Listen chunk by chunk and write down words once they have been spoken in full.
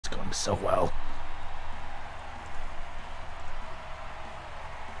doing so well.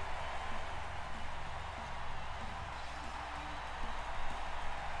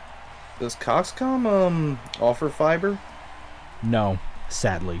 Does Coxcom offer fiber? No,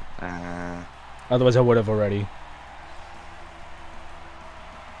 sadly. Otherwise, I would have already.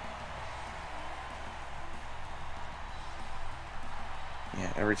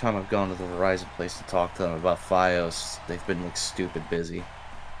 Yeah, every time I've gone to the Verizon place to talk to them about Fios, they've been like stupid busy.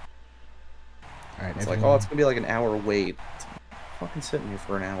 Alright, it's like, oh, it's gonna be like an hour wait. I'm fucking sitting here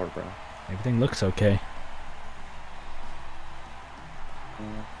for an hour, bro. Everything looks okay.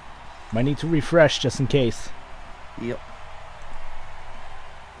 Might need to refresh just in case. Yep.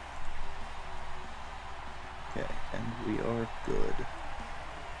 Okay, and we are good.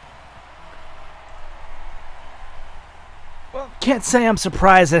 Well, can't say I'm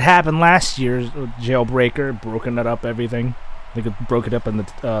surprised it happened last year's Jailbreaker, broken it up everything. I think it broke it up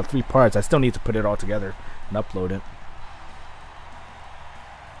into 3 parts. I still need to put it all together and upload it.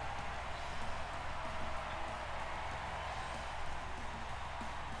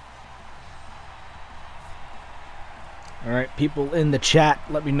 Alright, people in the chat,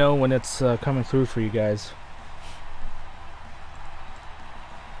 let me know when it's coming through for you guys.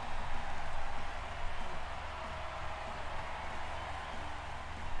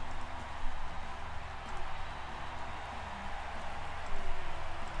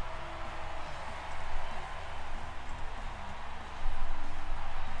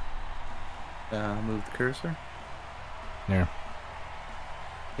 Move the cursor. There.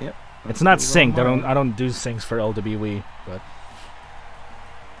 Yep. It's not synced. I don't do syncs for LWE, but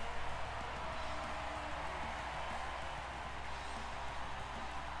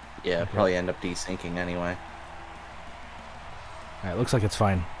yeah, probably end up desyncing anyway. Alright, looks like it's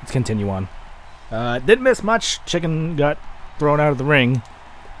fine. Let's continue on. Didn't miss much. Chicken got thrown out of the ring.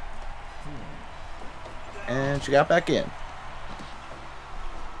 And she got back in.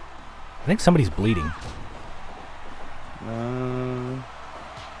 I think somebody's bleeding.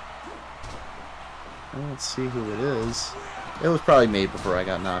 Let's see who it is. It was probably me before I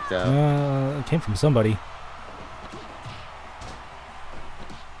got knocked out. It came from somebody.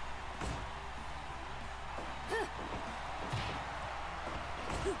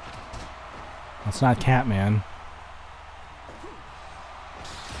 That's not Catman.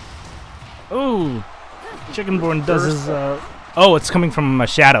 Ooh! Chickenborn does his, oh, it's coming from a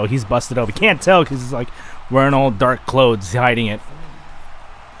shadow. He's busted up. We can't tell because he's like wearing all dark clothes, hiding it.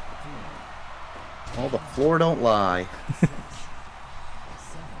 Oh, the floor don't lie.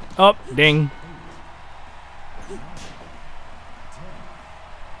 Oh, ding.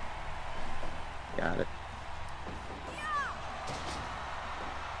 Got it.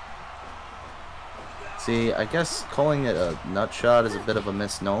 See, I guess calling it a nut shot is a bit of a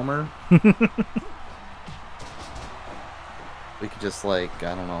misnomer. We could just, like,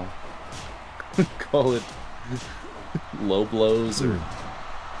 I don't know, call it low blows or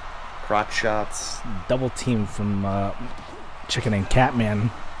crotch shots. Double team from Chicken and Catman.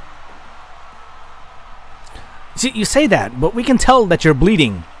 See, you say that, but we can tell that you're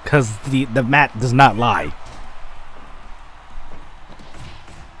bleeding because the mat does not lie.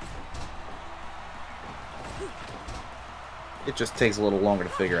 It just takes a little longer to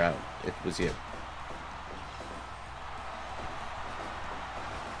figure out it was you.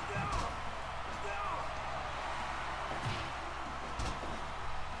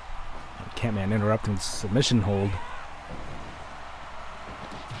 Catman interrupting submission hold.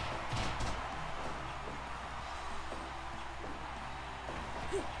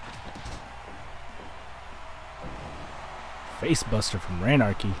 Facebuster from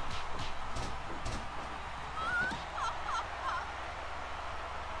Ranarchy.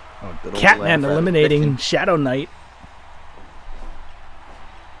 Oh, Catman eliminating Shadow Knight.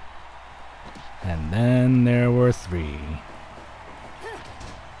 And then there were 3.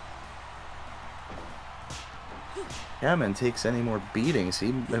 Catman takes any more beatings,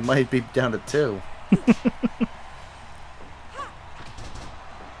 it might be down to 2.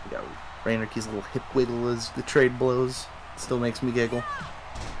 Yeah, Ranarchy's little hip wiggle as the trade blows. Still makes me giggle.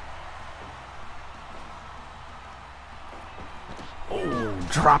 Oh,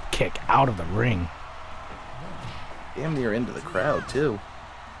 drop kick out of the ring. Damn near into the crowd, too.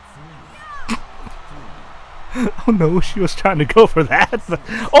 Oh no, she was trying to go for that.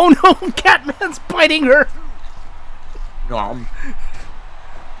 Oh no, Catman's biting her.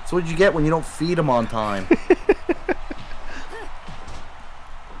 That's what you get when you don't feed him on time.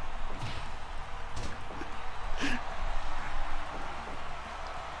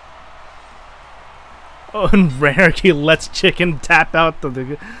 Oh, and Ranarchy lets Chicken tap out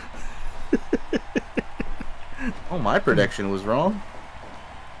the Oh, my prediction was wrong.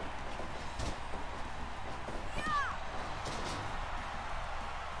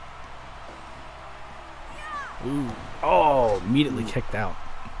 Ooh. Oh, immediately kicked out.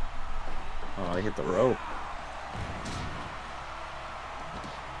 Oh, I hit the rope.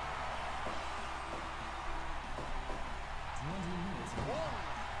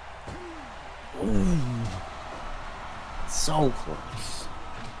 Ooh. So close.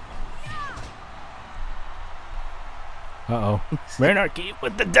 Uh-oh. Renarchy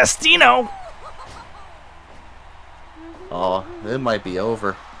with the Destino. Oh, it might be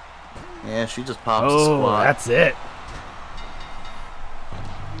over. Yeah, she just pops a Oh, squat. that's it.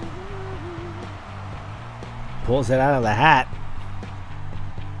 Pulls it out of the hat.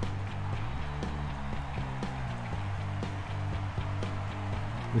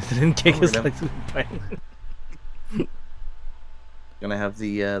 Didn't kick his legs. Gonna have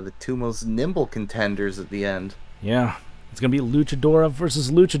the two most nimble contenders at the end. Yeah, it's gonna be Luchadora versus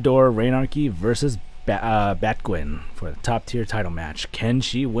Luchador, Renarchy versus Batgwin for the top tier title match. Can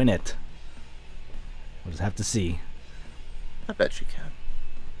she win it? We'll just have to see. I bet she can.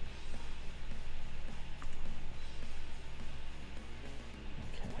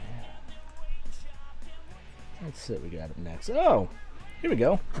 Let's see what we got up next. Oh, here we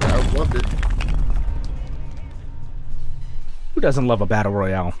go. I loved it. Who doesn't love a battle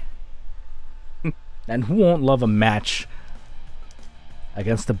royale? And who won't love a match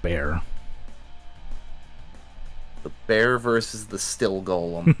against a bear? The bear versus the still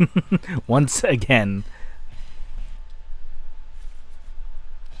golem. Once again.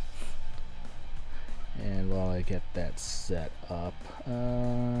 And while I get that set up,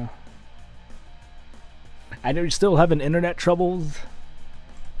 I know you still having internet troubles,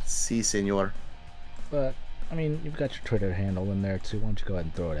 Si, senor. but I mean, you've got your Twitter handle in there too. Why don't you go ahead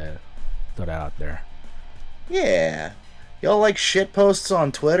and throw that out there? Yeah. Y'all like shit posts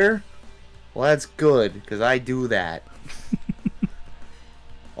on Twitter? Well, that's good, because I do that.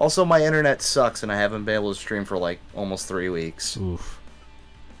 Also, my internet sucks, and I haven't been able to stream for, like, almost 3 weeks. Oof.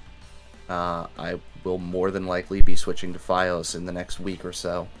 I will more than likely be switching to Fios in the next week or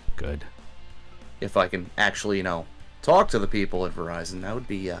so. Good. If I can actually, you know, talk to the people at Verizon, that would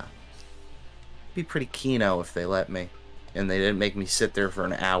be pretty keno if they let me. And they didn't make me sit there for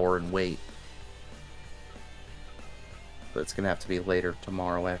an hour and wait. But it's going to have to be later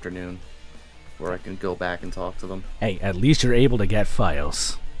tomorrow afternoon where I can go back and talk to them. Hey, at least you're able to get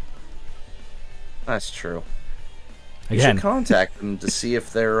Fios. That's true. Again. You should contact them to see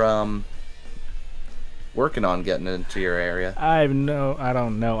if they're working on getting into your area. I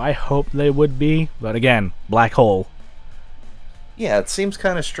don't know. I hope they would be, but again, black hole. Yeah, it seems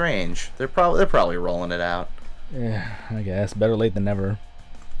kind of strange. They're probably rolling it out. Yeah, I guess better late than never.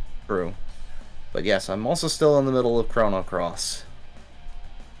 True. But yes, I'm also still in the middle of Chrono Cross.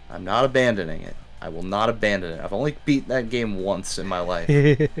 I'm not abandoning it. I will not abandon it. I've only beat that game once in my life.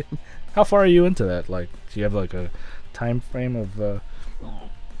 How far are you into that? Like, do you have like a time frame of?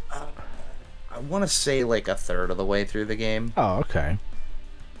 I want to say like a third of the way through the game. Oh, okay.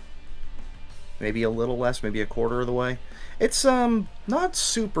 Maybe a little less, maybe a quarter of the way. It's not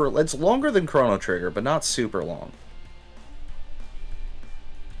super. It's longer than Chrono Trigger, but not super long.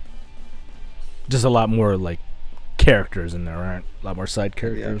 Just a lot more like characters in there, right? A lot more side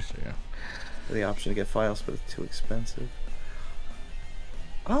characters. Yeah. The option to get files, but it's too expensive.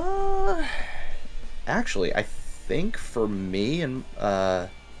 Actually, I think for me and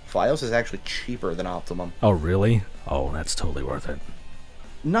Fios is actually cheaper than Optimum. Oh, really? Oh, that's totally worth it.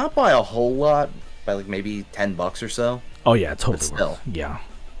 Not by a whole lot, by like maybe $10 or so. Oh yeah, totally. But still, worth it. Yeah.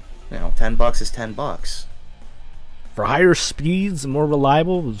 You know, $10 is $10. For higher speeds, more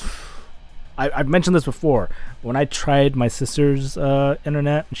reliable. I've mentioned this before. When I tried my sister's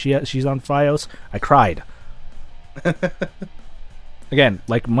internet, she's on Fios, I cried. Again,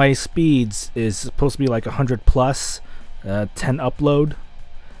 like my speeds is supposed to be like 100 plus, 10 upload.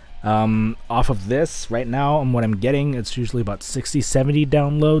 Off of this right now, and what I'm getting, it's usually about 60, 70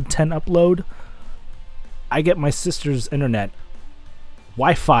 download, 10 upload. I get my sister's internet,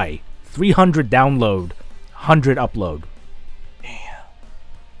 Wi-Fi, 300 download, 100 upload.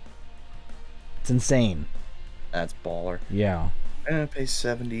 It's insane. That's baller. Yeah. I'm gonna pay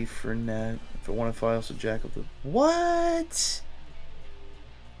 $70 for net if I want to Fios to jack up the. What?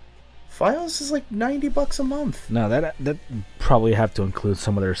 Fios is like $90 a month. No, that probably have to include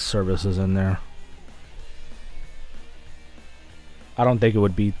some of their services in there. I don't think it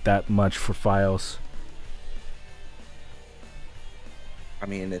would be that much for Fios. I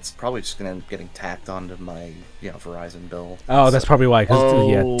mean, it's probably just gonna end up getting tacked onto my, Verizon bill. Oh, that's probably why. Cause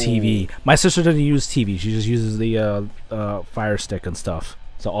yeah, Oh. TV. My sister doesn't use TV. She just uses the Fire Stick and stuff.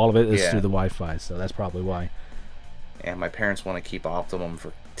 So all of it is through the Wi-Fi. So that's probably why. And my parents want to keep Optimum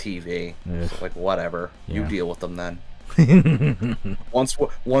for TV. Ugh. So, like, whatever. You Yeah. deal with them then. Once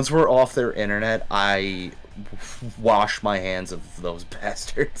we're off their internet, I wash my hands of those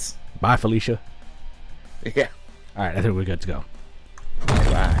bastards. Bye, Felicia. Yeah. All right, I think we're good to go. All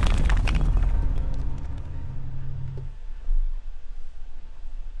right.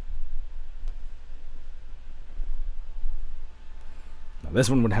 Now, this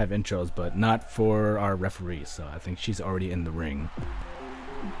one would have intros, but not for our referee. So I think she's already in the ring.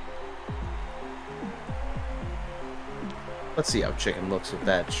 Let's see how Chicken looks with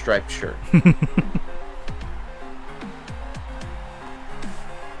that striped shirt.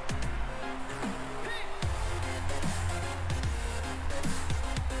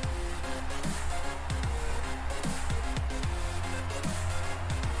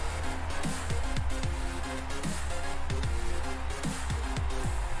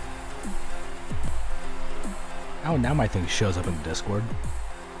 Oh, now my thing shows up in Discord.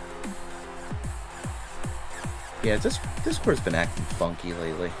 Yeah, Discord's been acting funky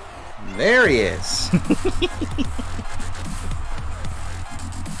lately. There he is.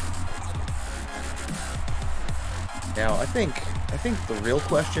 Now, I think the real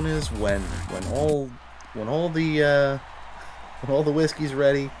question is when all the whiskey's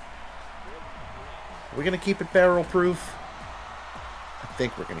ready, are we gonna keep it barrel proof? I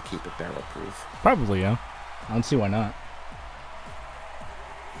think we're gonna keep it barrel proof. Probably, yeah. I don't see why not.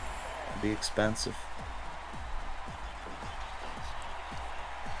 It'll be expensive.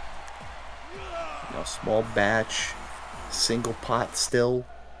 Small batch, single pot still.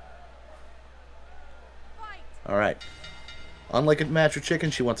 All right. Unlike a match with Chicken,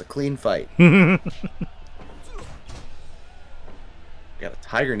 she wants a clean fight. Got a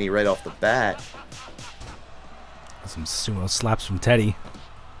tiger knee right off the bat. Some sumo slaps from Teddy.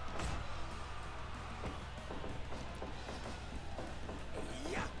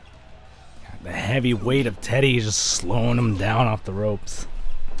 The heavy weight of Teddy is just slowing him down off the ropes.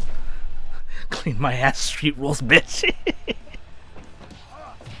 Clean my ass, street rules, bitch.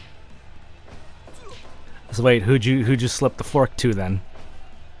 So wait, who'd you slip the fork to then?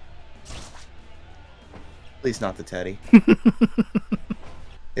 Please not the Teddy.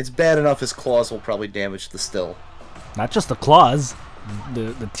 It's bad enough his claws will probably damage the still. Not just the claws,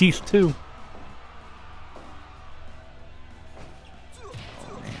 the teeth too. Oh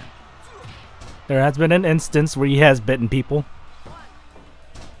man. There has been an instance where he has bitten people.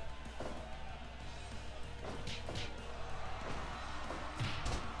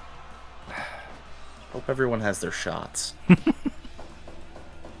 Hope everyone has their shots.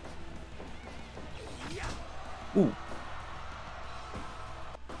 Ooh.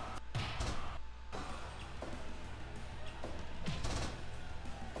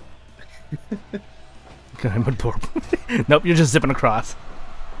 Nope, you're just zipping across.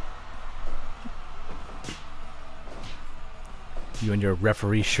 You and your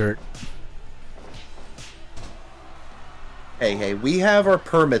referee shirt. Hey, we have our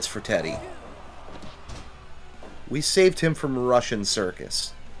permits for Teddy. We saved him from a Russian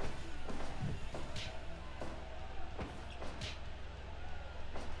circus.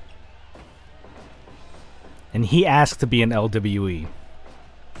 And he asked to be in LWE.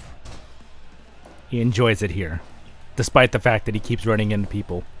 He enjoys it here, despite the fact that he keeps running into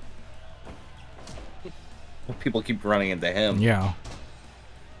people. People keep running into him. Yeah.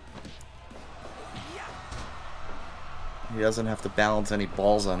 He doesn't have to balance any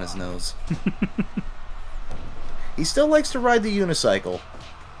balls on his nose. He still likes to ride the unicycle.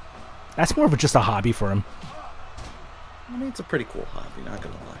 That's more of just a hobby for him. I mean, it's a pretty cool hobby, not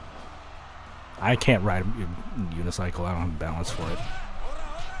gonna lie. I can't ride a unicycle. I don't have balance for it.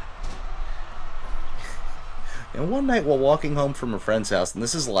 And one night while walking home from a friend's house, and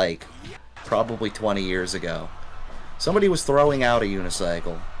this is like probably 20 years ago, somebody was throwing out a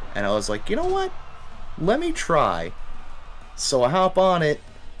unicycle, and I was like, you know what? Let me try. So I hop on it,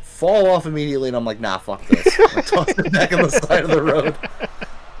 fall off immediately, and I'm like, nah, fuck this. I toss it back on the side of the road.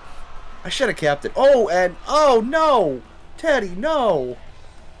 I should have kept it. Oh no! Teddy, no!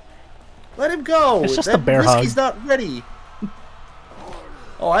 Let him go! It's just a bear hug. Whiskey's not ready.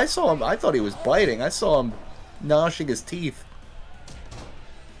 Oh, I saw him. I thought he was biting. I saw him gnashing his teeth.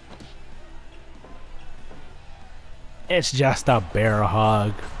 It's just a bear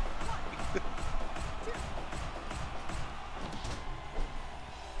hug.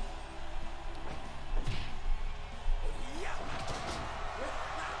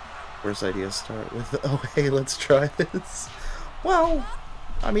 First idea start with, oh hey, let's try this. Well,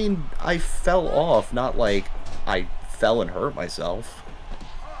 I mean, I fell off, not like I fell and hurt myself.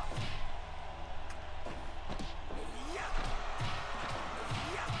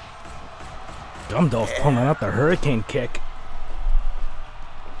 Gumdolf pulling out the hurricane kick.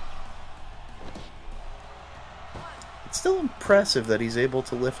 It's still impressive that he's able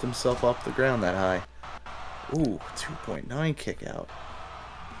to lift himself off the ground that high. Ooh, 2.9 kick out.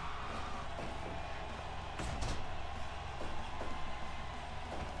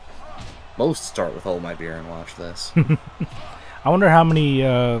 Most start with hold my beer and watch this. I wonder how many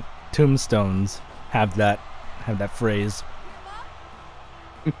tombstones have that phrase.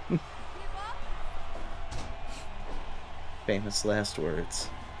 Famous last words.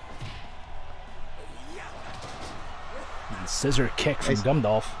 And scissor kick from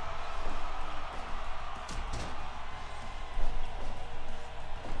Gumdolf.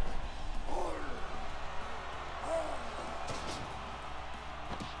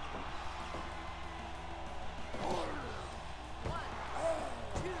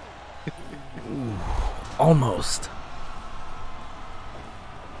 Ooh, almost.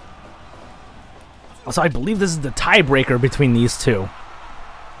 Also, I believe this is the tiebreaker between these two.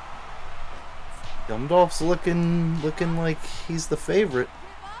 Gumdolf's looking like he's the favorite.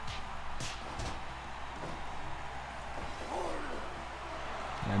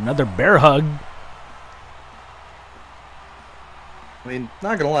 Another bear hug. I mean,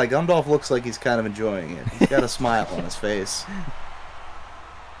 not gonna lie, Gumdolf looks like he's kind of enjoying it. He's got a smile on his face.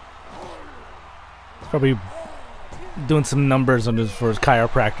 He's probably doing some numbers on for his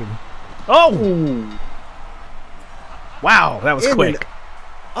chiropractor. Oh! Ooh. Wow, that was quick.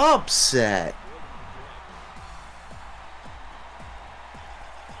 Upset.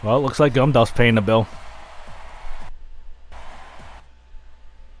 Well, it looks like Gumdolf's paying the bill.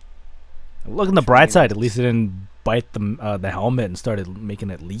 Look on the bright side, at least it didn't bite the helmet and started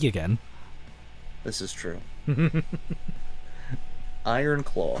making it leak again. This is true. Iron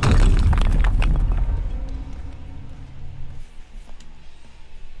Claw.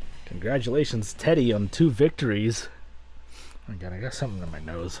 Congratulations, Teddy, on 2 victories. Oh my god, I got something in my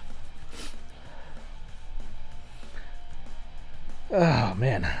nose. Oh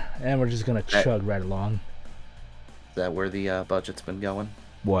man, and we're just gonna chug right along. Is that where the budget's been going?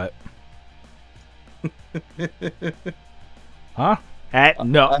 What? Huh?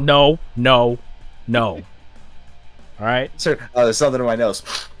 No. All right. Sir, there's something in my nose.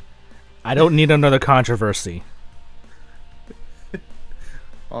 I don't need another controversy.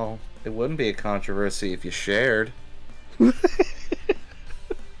 Oh, it wouldn't be a controversy if you shared. It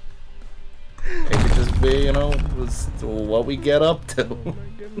could just be, you know, what we get up to. Oh my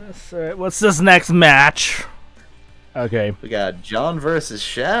goodness. All right, what's this next match? Okay. We got John versus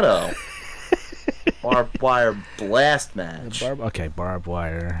Shadow. Barbed wire blast match. Okay, barbed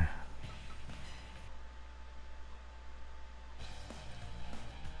wire.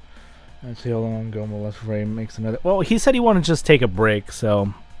 Let's see how long Goma left frame makes another. Well, he said he wanted to just take a break,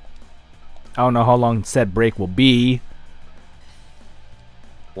 so I don't know how long said break will be.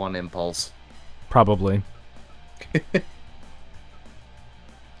 One impulse. Probably.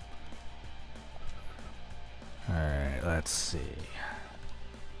 Alright, let's see.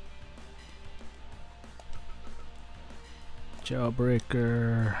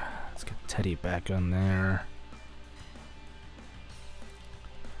 Jailbreaker. Let's get Teddy back on there.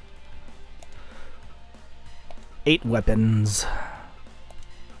 Eight weapons.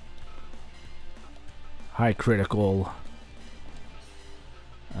 High critical.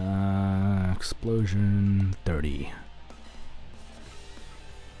 Explosion 30.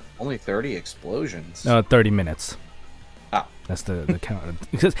 Only 30 explosions. No, 30 minutes. Oh. That's the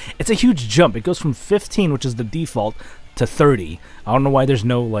count. Because it's a huge jump. It goes from 15, which is the default, to 30. I don't know why there's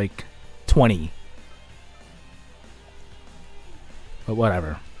no, like, 20. But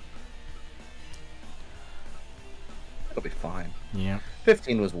whatever. It'll be fine. Yeah.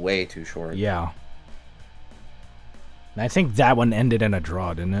 15 was way too short. Yeah. And I think that one ended in a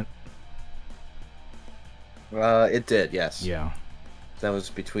draw, didn't it? It did, yes. Yeah. That was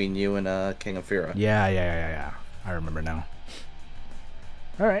between you and King of Fira. Yeah. I remember now.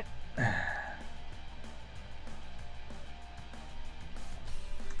 All right.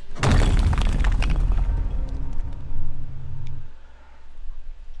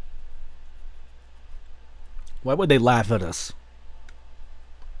 Why would they laugh at us?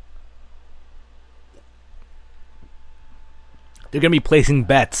 They're going to be placing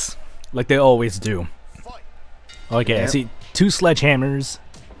bets like they always do. Okay, Yep. I see 2 sledgehammers.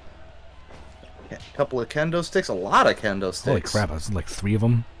 A couple of kendo sticks, a lot of kendo sticks. Holy crap, that's like 3 of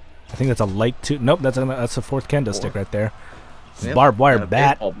them. I think that's a light two. Nope, that's a fourth kendo stick right there. Yep, Barbed wire and a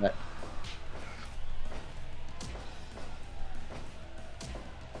bat. baseball bat.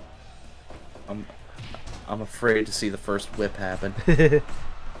 I'm afraid to see the first whip happen.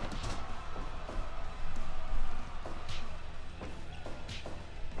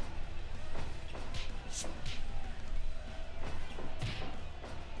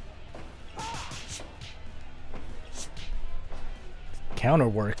 Counter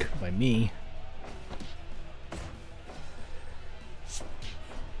work by me.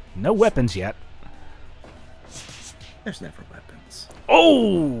 No weapons yet. There's never weapons.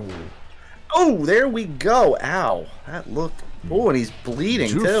 Oh! Oh, there we go. Ow. That looked... Oh, and he's bleeding,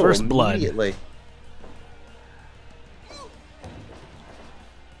 Drew too, first blood. immediately.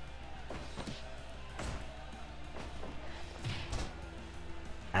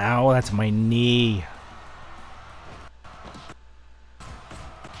 Ow, that's my knee.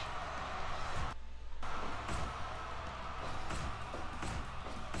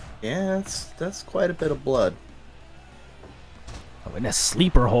 Yeah, that's quite a bit of blood. Oh, and a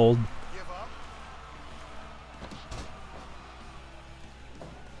sleeper hold.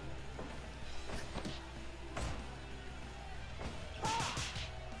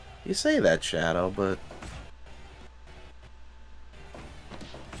 You say that, Shadow, but...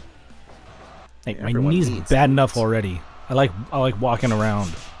 Hey, my everyone knee's needs bad it. enough already. I like walking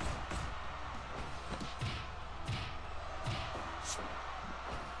around.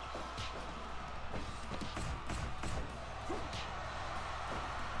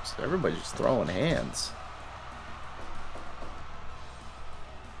 So everybody's just throwing hands.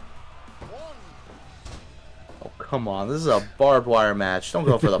 Oh, come on. This is a barbed wire match. Don't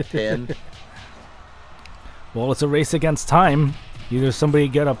go for the pin. Well, it's a race against time. Either somebody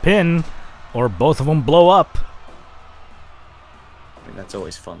get a pin, or both of them blow up. I mean, that's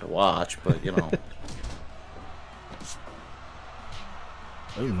always fun to watch, but, you know.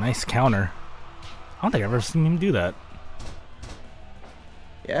 Ooh, nice counter. I don't think I've ever seen him do that.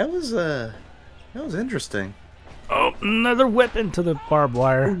 Yeah, it was, that was interesting. Oh, another whip into the barbed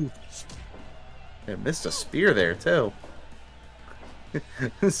wire. Ooh. It missed a spear there, too.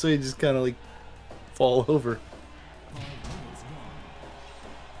 So you just kind of, like, fall over.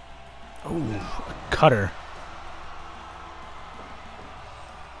 Oh, a cutter.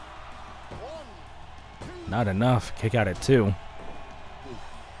 Not enough. Kick out at 2.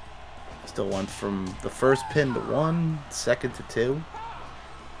 Still went from the first pin to 1, second to 2.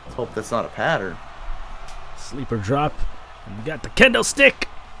 Let's hope that's not a pattern. Sleeper drop. And we got the kendo stick.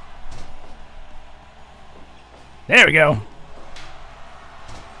 There we go.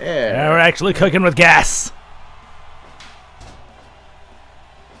 Yeah. Now we're actually cooking with gas.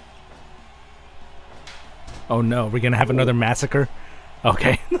 Oh no, we're gonna have another massacre?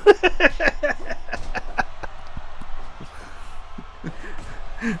 Okay.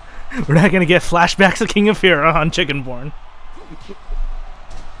 We're not gonna get flashbacks of King of Fear on Chickenborn.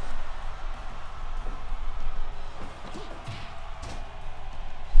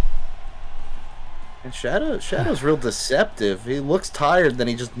 And Shadow's real deceptive. He looks tired, then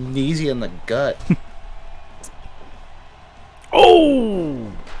he just knees you in the gut.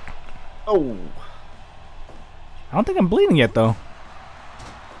 Oh! Oh. I don't think I'm bleeding yet, though.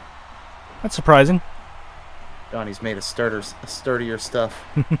 That's surprising. Johnny's made of sturdier stuff.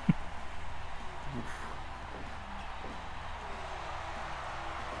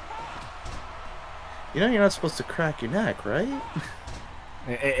 You know you're not supposed to crack your neck, right?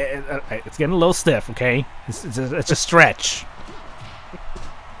 It's getting a little stiff, okay? It's a stretch.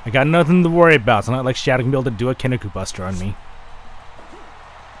 I got nothing to worry about. It's not like Shadow can be able to do a Kinniku Buster on me.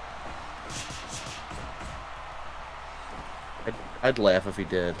 I'd laugh if he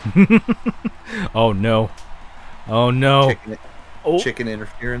did. Oh no. Oh no. Chicken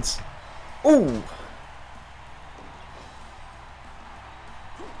interference. Ooh.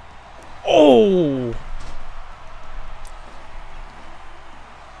 Oh!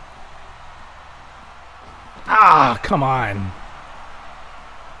 Ah, come on.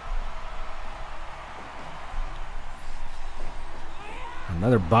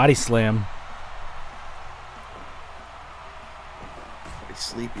 Another body slam. Pretty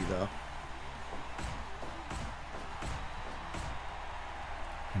sleepy though.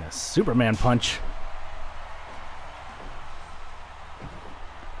 And a Superman punch.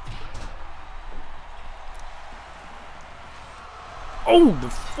 Oh,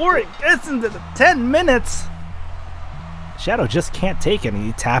 before it gets into the 10 minutes. Shadow just can't take it and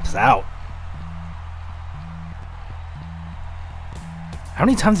he taps out. How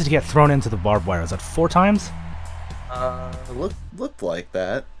many times did he get thrown into the barbed wire? Was that 4 times? Looked like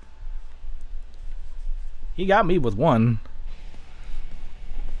that. He got me with one.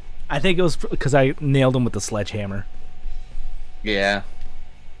 I think it was because I nailed him with the sledgehammer. Yeah.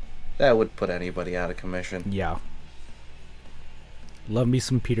 That would put anybody out of commission. Yeah. Love me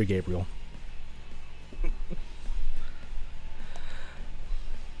some Peter Gabriel.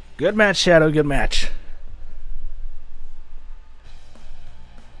 Good match, Shadow. Good match.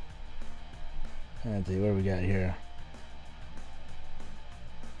 Let's see, what do we got here?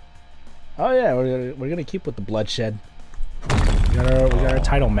 Oh yeah, we're gonna keep with the bloodshed. We got our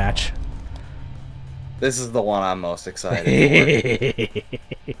title match. This is the one I'm most excited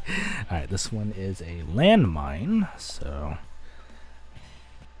for. All right, this one is a landmine, so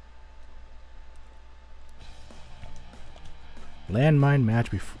landmine match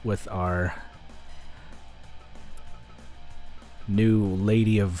with our new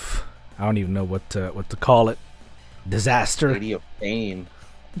lady of, I don't even know what to call it. Disaster. Lady of Pain.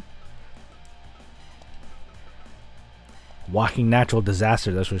 Walking natural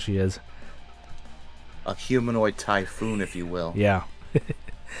disaster, that's what she is. A humanoid typhoon, if you will. Yeah.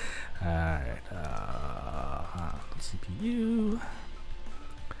 Alright. CPU.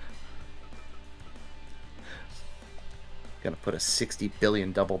 Gonna put a $60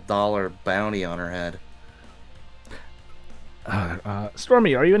 billion double bounty on her head.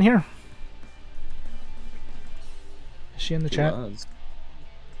 Stormy, are you in here? Is she in the chat?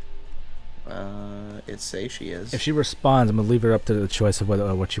 It say she is. If she responds, I'm gonna leave her up to the choice of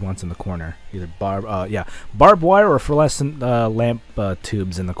what she wants in the corner. Either barbed wire or fluorescent lamp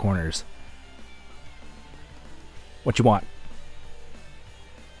tubes in the corners. What you want?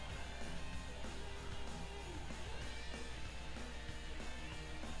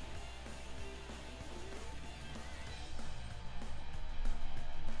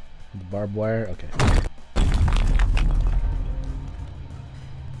 The barbed wire, okay.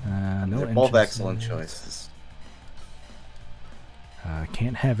 No, they're both excellent choices.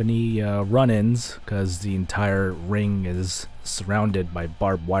 Can't have any run-ins because the entire ring is surrounded by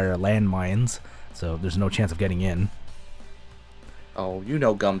barbed wire landmines, so there's no chance of getting in. Oh, you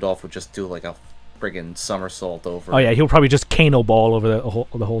know Gumdolph would just do like a friggin' somersault over. Oh yeah, he'll probably just Kano ball over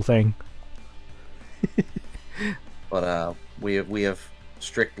the whole thing. But we have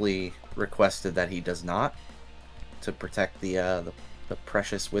strictly requested that he does not, to protect the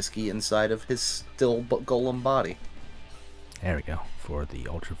precious whiskey inside of his still golem body. There we go, for the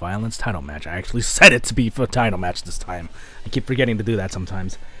Ultra Violence title match. I actually said it to be for a title match this time. I keep forgetting to do that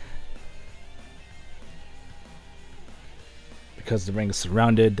sometimes. Because the ring is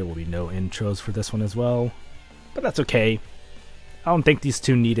surrounded, there will be no intros for this one as well. But that's okay. I don't think these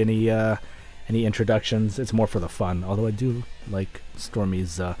two need any introductions. It's more for the fun, although I do like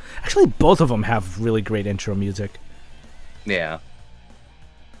Stormy's... Actually, both of them have really great intro music. Yeah.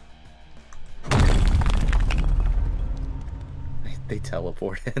 They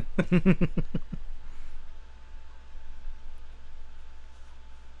teleport in.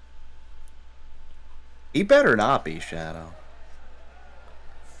 He better not be Shadow.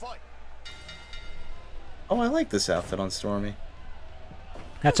 Fight. Oh, I like this outfit on Stormy.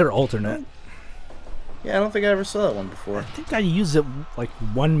 That's her alternate. Yeah, I don't think I ever saw that one before. I think I used it like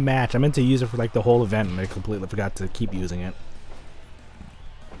one match. I meant to use it for like the whole event, and I completely forgot to keep using it.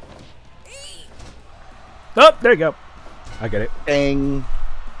 Oh, there you go. I get it. Dang.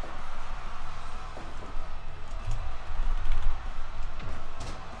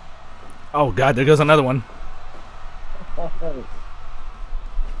 Oh god, there goes another one.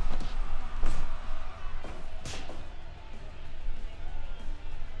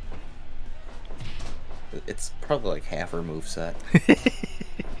 It's probably like half her moveset.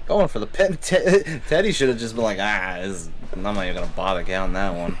 Going for the pin. Teddy should have just been like, I'm not even gonna bother counting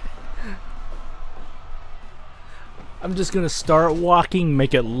that one. I'm just gonna start walking,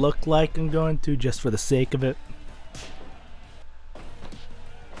 make it look like I'm going to, just for the sake of it.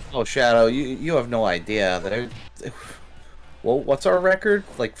 Oh, Shadow, you have no idea that well, what's our record?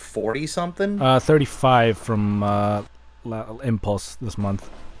 Like 40 something? 35 from Impulse this month.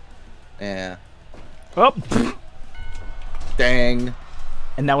 Yeah. Oh! Dang.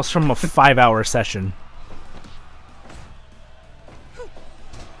 And that was from a 5-hour session.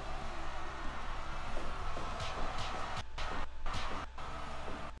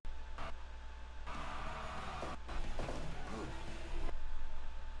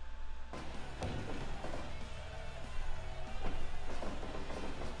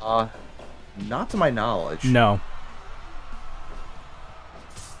 Not to my knowledge. No.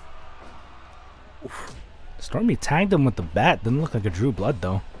 Stormy tagged him with the bat. Didn't look like it drew blood,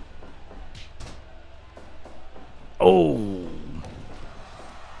 though. Oh!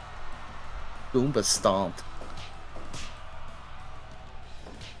 Boomba stomped.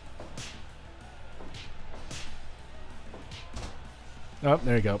 Oh,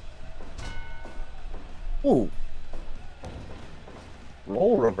 there you go. Ooh.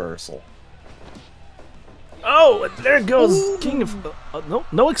 Roll reversal. Oh, there it goes. King of...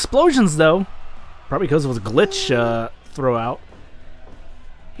 no explosions, though. Probably because it was a glitch throw out.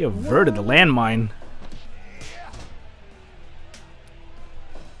 He averted the landmine.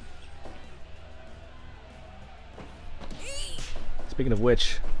 Speaking of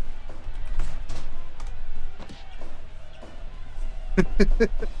which... there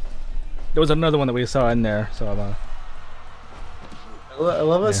was another one that we saw in there, so I'm I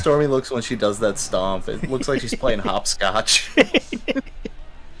love how Stormy looks when she does that stomp. It looks like she's playing hopscotch.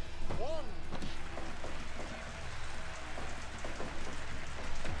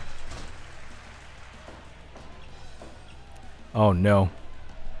 Oh no.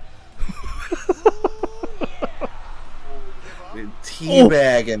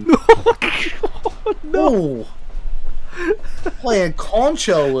 Teabagging. Oh, no. Playing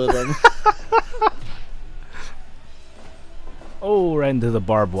concho with him. Oh, right into the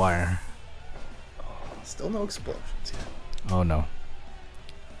barbed wire. Still no explosions yet. Oh no.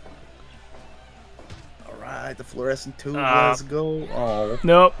 Alright, the fluorescent tube, let's go. Oh.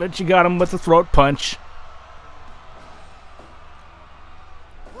 Nope, but you got him with the throat punch.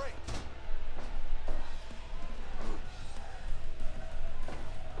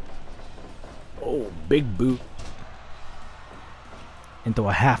 Oh, big boot. Into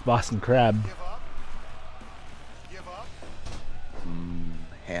a half Boston Crab.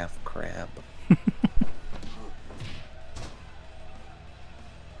 Half crab.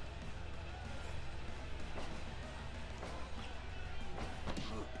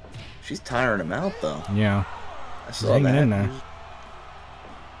 She's tiring him out, though. Yeah. I saw hanging that. in there.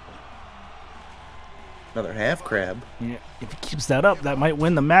 Another half crab. Yeah, if he keeps that up, that might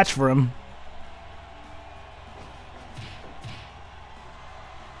win the match for him.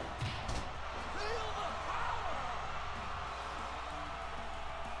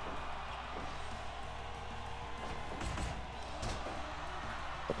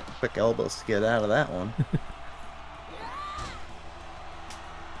 Quick elbows to get out of that one.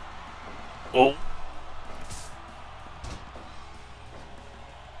 Oh.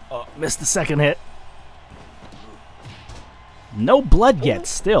 Oh, missed the second hit. No blood yet,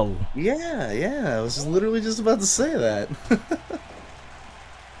 still. Yeah, I was literally just about to say that.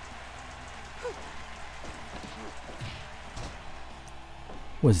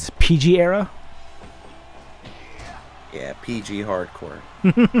 Was this PG era? Yeah, PG hardcore.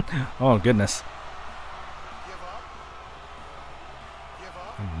 Oh, goodness.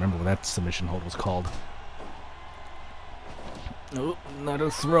 I don't remember what that submission hold was called. Oh, another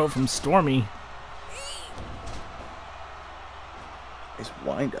throw from Stormy. Nice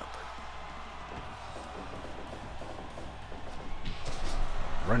wind up.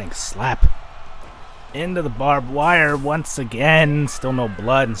 Running slap. Into the barbed wire once again. Still no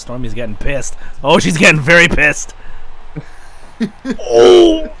blood, and Stormy's getting pissed. Oh, she's getting very pissed.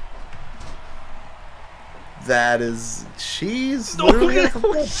 Oh! That is... She's literally...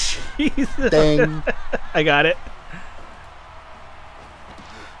 Jesus. Dang. I got it.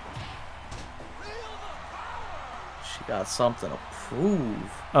 She got something to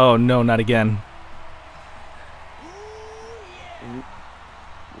prove. Oh, no, not again. Ooh.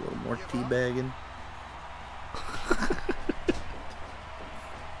 A little more teabagging.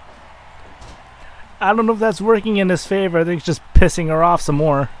 I don't know if that's working in his favor. I think it's just pissing her off some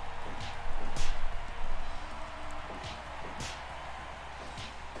more.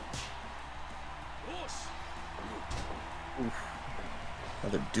 Oof.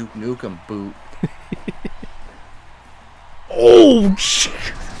 Another Duke Nukem boot. Oh, shit.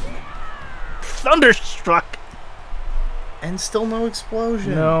 Thunderstruck. And still no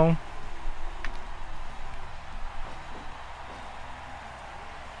explosion. No.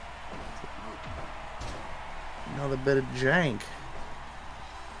 Another bit of jank.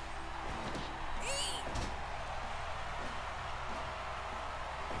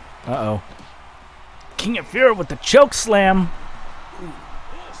 Uh-oh. King of Fear with the choke slam.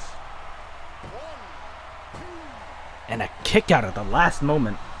 And a kick out at the last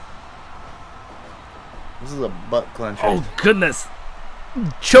moment. This is a butt clencher. Oh, goodness.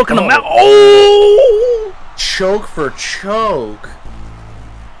 Choking him out. Oh! Choke for choke.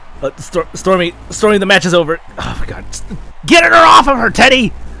 Stormy, the match is over. Oh, my God. Get her off of her,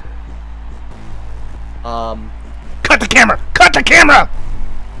 Teddy! Cut the camera! Cut the camera!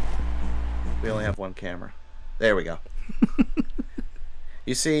 We only have one camera. There we go.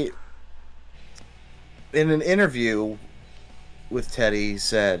 You see, in an interview with Teddy, he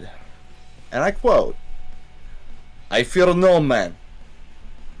said, and I quote, "I fear no man.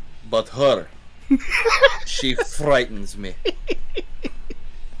 But her, she frightens me.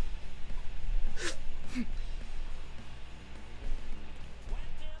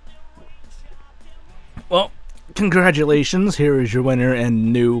 Well, congratulations. Here is your winner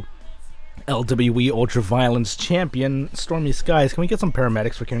and new LWE Ultraviolence champion, Stormy Skies. Can we get some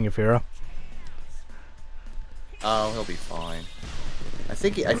paramedics for King Afira? Oh, he'll be fine. I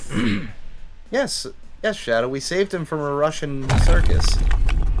think yes, Shadow. We saved him from a Russian circus.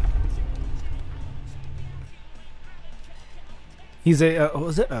 He's a, what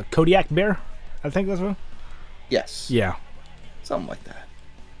was it? A Kodiak bear? I think that's what? Yes. Yeah. Something like that.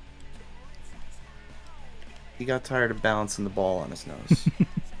 He got tired of balancing the ball on his nose.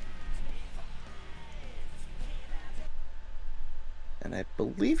 And I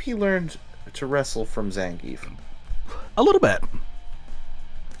believe he learned to wrestle from Zangief. A little bit.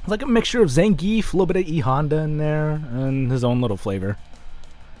 Like a mixture of Zangief, a little bit of E Honda in there, and his own little flavor.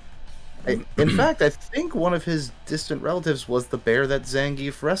 In fact, I think one of his distant relatives was the bear that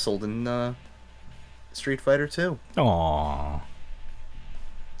Zangief wrestled in Street Fighter 2. Aww.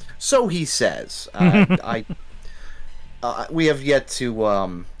 So he says. We have yet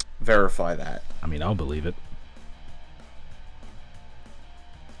to verify that. I mean, I'll believe it.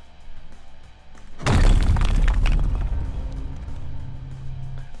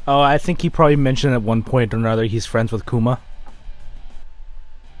 Oh, I think he probably mentioned at one point or another he's friends with Kuma.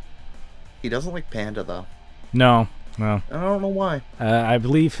 He doesn't like Panda, though. No, no. I don't know why. I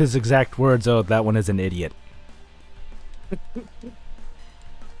believe his exact words, oh, that one is an idiot.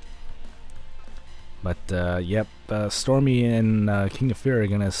 But, yep, Stormy and King of Fear are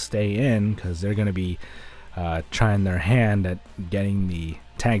going to stay in because they're going to be trying their hand at getting the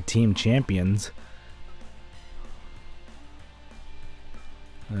tag team champions.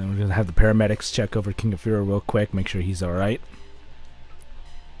 And we're going to have the paramedics check over King of Fear real quick, make sure he's alright.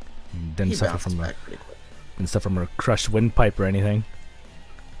 Didn't suffer from a crushed windpipe or anything.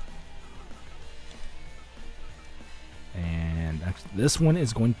 And actually, this one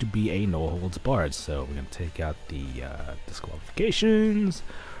is going to be a no holds barred. So we're going to take out the disqualifications.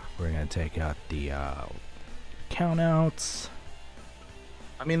 We're going to take out the countouts.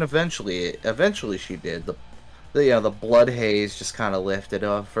 I mean, eventually she did. The blood haze just kind of lifted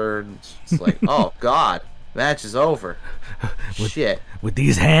off her. It's like, oh god, match is over. Shit. With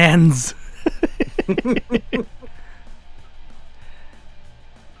these hands.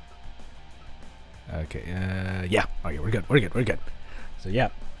 Okay, yeah. Okay, we're good. So yeah,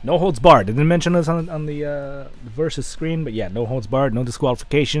 no holds barred. Didn't mention this on the versus screen, but yeah, no holds barred, no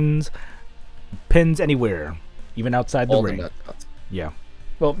disqualifications, pins anywhere, even outside the ring. Yeah.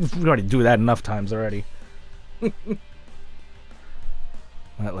 Well, we already do that enough times already.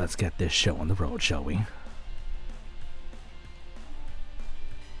 Well, let's get this show on the road, shall we?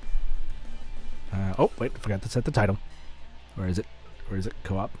 Oh, wait, I forgot to set the title. Where is it?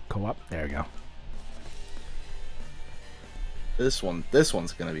 Co-op? There we go. This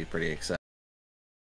one's gonna be pretty exciting.